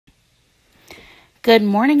Good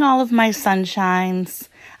morning, all of my sunshines.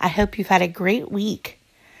 I hope you've had a great week.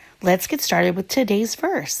 Let's get started with today's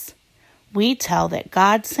verse. We tell that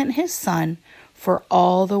God sent his Son for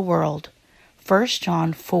all the world. 1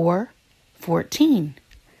 John 4:14.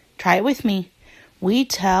 Try it with me. We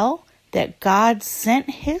tell that God sent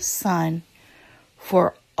his Son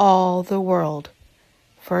for all the world.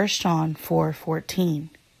 1 John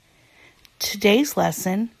 4:14. Today's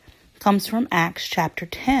lesson comes from Acts chapter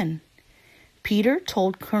 10. Peter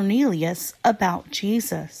told Cornelius about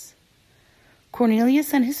Jesus.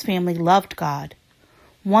 Cornelius and his family loved God.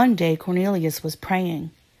 One day Cornelius was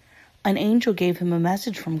praying. An angel gave him a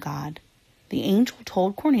message from God. The angel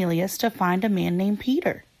told Cornelius to find a man named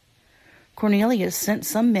Peter. Cornelius sent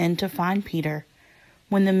some men to find Peter.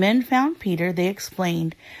 When the men found Peter, they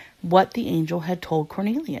explained what the angel had told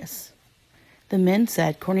Cornelius. The men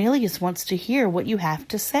said, "Cornelius wants to hear what you have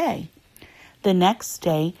to say." The next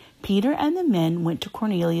day, Peter and the men went to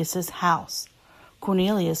Cornelius' house.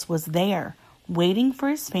 Cornelius was there, waiting for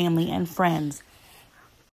his family and friends.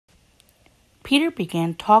 Peter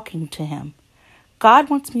began talking to him.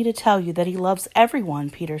 "God wants me to tell you that he loves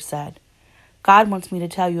everyone," Peter said. "God wants me to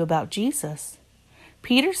tell you about Jesus."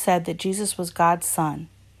 Peter said that Jesus was God's son.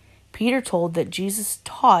 Peter told that Jesus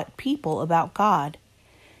taught people about God.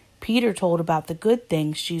 Peter told about the good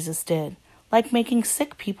things Jesus did, like making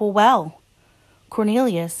sick people well.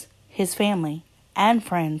 Cornelius, his family, and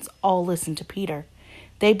friends all listened to Peter.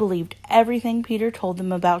 They believed everything Peter told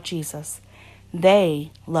them about Jesus.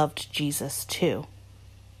 They loved Jesus too.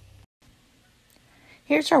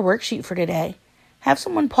 Here's our worksheet for today. Have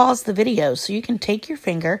someone pause the video so you can take your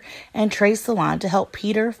finger and trace the line to help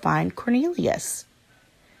Peter find Cornelius.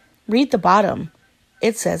 Read the bottom.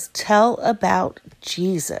 It says, "Tell about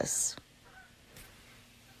Jesus."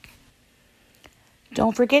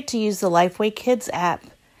 Don't forget to use the Lifeway Kids app.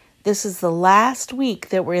 This is the last week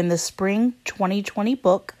that we're in the Spring 2020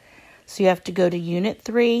 book, so you have to go to Unit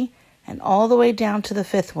 3 and all the way down to the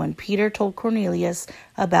 5th one. Peter told Cornelius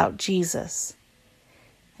about Jesus.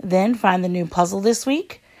 Then find the new puzzle this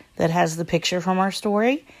week that has the picture from our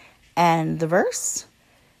story and the verse,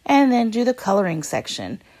 and then do the coloring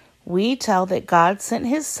section. We tell that God sent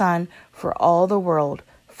his Son for all the world.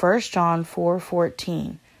 1 John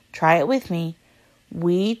 4:14. Try it with me.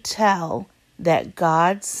 We tell that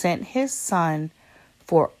God sent his Son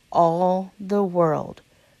for all the world.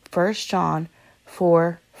 1 John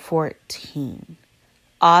 4:14.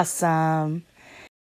 Awesome.